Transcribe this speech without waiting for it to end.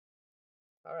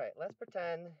All right, let's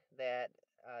pretend that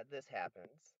this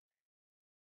happens.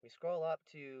 We scroll up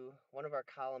to one of our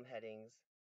column headings,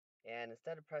 and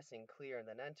instead of pressing clear and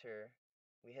then enter,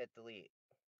 we hit delete.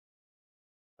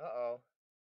 Uh-oh,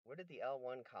 where did the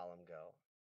L1 column go?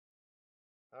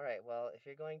 All right, well, if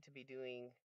you're going to be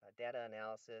doing data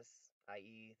analysis,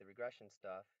 i.e. the regression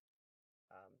stuff,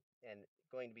 and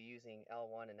going to be using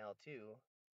L1 and L2,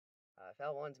 if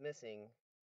L1's missing,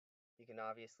 you can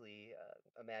obviously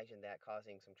imagine that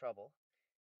causing some trouble.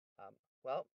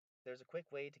 Well, there's a quick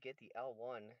way to get the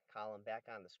L1 column back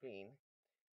on the screen.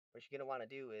 What you're going to want to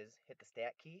do is hit the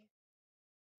Stat key,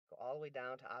 go all the way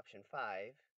down to option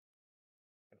 5,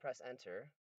 and press enter.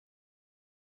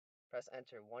 Press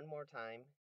enter one more time,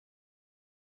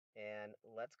 and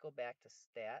let's go back to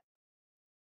Stat,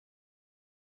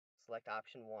 select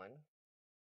option 1,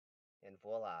 and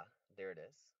voila, there it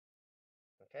is.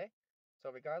 Okay? So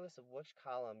regardless of which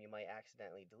column you might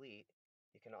accidentally delete,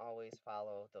 you can always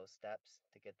follow those steps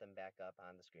to get them back up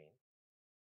on the screen.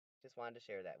 Just wanted to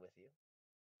share that with you.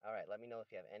 All right, let me know if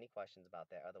you have any questions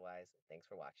about that. Otherwise, thanks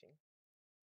for watching.